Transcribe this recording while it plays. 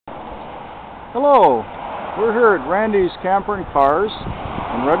Hello, we're here at Randy's Camper and Cars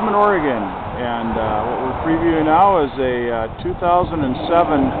in Redmond, Oregon, and what we're previewing now is a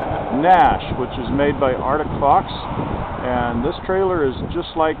 2007 NASH, which is made by Arctic Fox, and this trailer is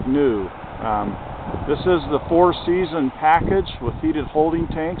just like new. This is the 4-season package with heated holding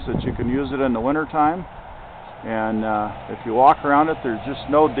tanks that you can use it in the winter time, and if you walk around it, there's just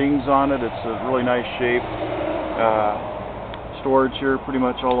no dings on it. It's a really nice shape. Storage here pretty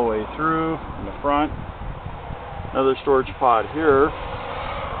much all the way through in the front. Another storage pod here,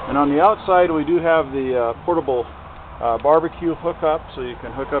 and on the outside we do have the portable barbecue hookup, so you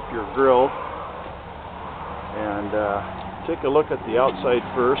can hook up your grill. And take a look at the outside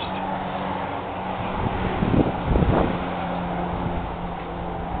first.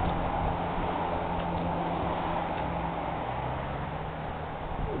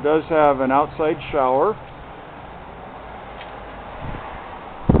 It does have an outside shower.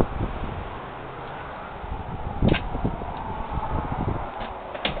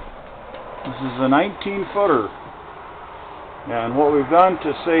 This is a 19-footer, and what we've done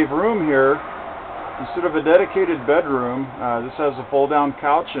to save room here, instead of a dedicated bedroom, this has a fold-down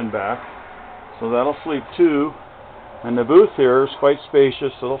couch in back, so that'll sleep two, and the booth here is quite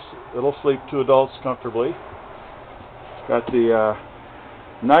spacious. It'll sleep two adults comfortably. It's got the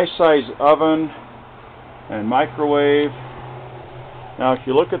nice size oven and microwave. Now if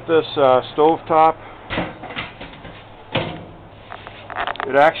you look at this stove top,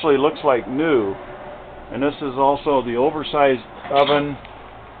 it actually looks like new, and this is also the oversized oven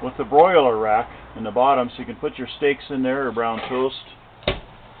with the broiler rack in the bottom, so you can put your steaks in there or brown toast.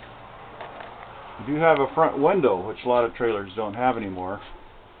 You do have a front window, which a lot of trailers don't have anymore,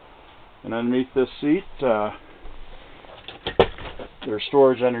 and underneath this seat there's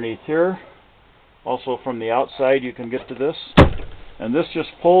storage underneath here. Also from the outside you can get to this, and this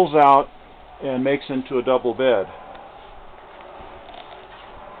just pulls out and makes into a double bed.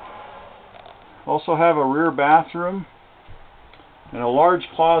 Also have a rear bathroom and a large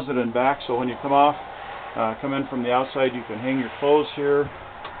closet in back, so when you come in from the outside, you can hang your clothes here.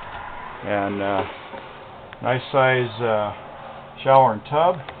 And nice size shower and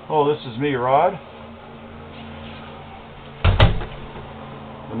tub. Oh, this is me, Rod.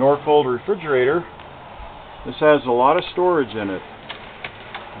 The Norfolk refrigerator. This has a lot of storage in it.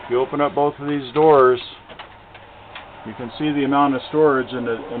 If you open up both of these doors, you can see the amount of storage in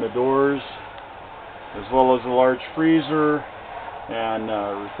the doors, as well as a large freezer and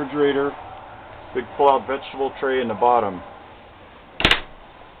refrigerator, big pull-out vegetable tray in the bottom.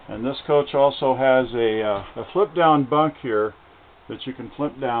 And this coach also has a flip-down bunk here that you can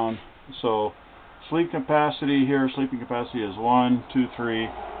flip down. So sleeping capacity is 1, 2, 3,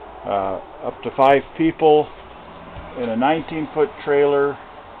 up to 5 people in a 19-foot trailer,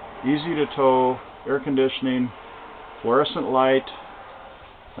 easy to tow, air conditioning, fluorescent light.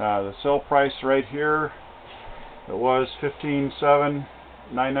 The sale price right here, it was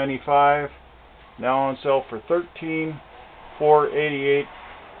 $15,995, now on sale for $13,488.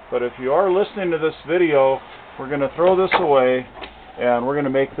 But if you are listening to this video, we're going to throw this away, and we're going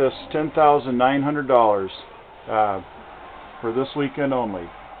to make this $10,900 for this weekend only.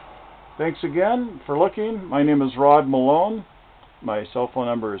 Thanks again for looking. My name is Rod Malone. My cell phone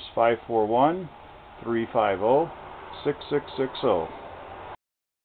number is 541-350-6660.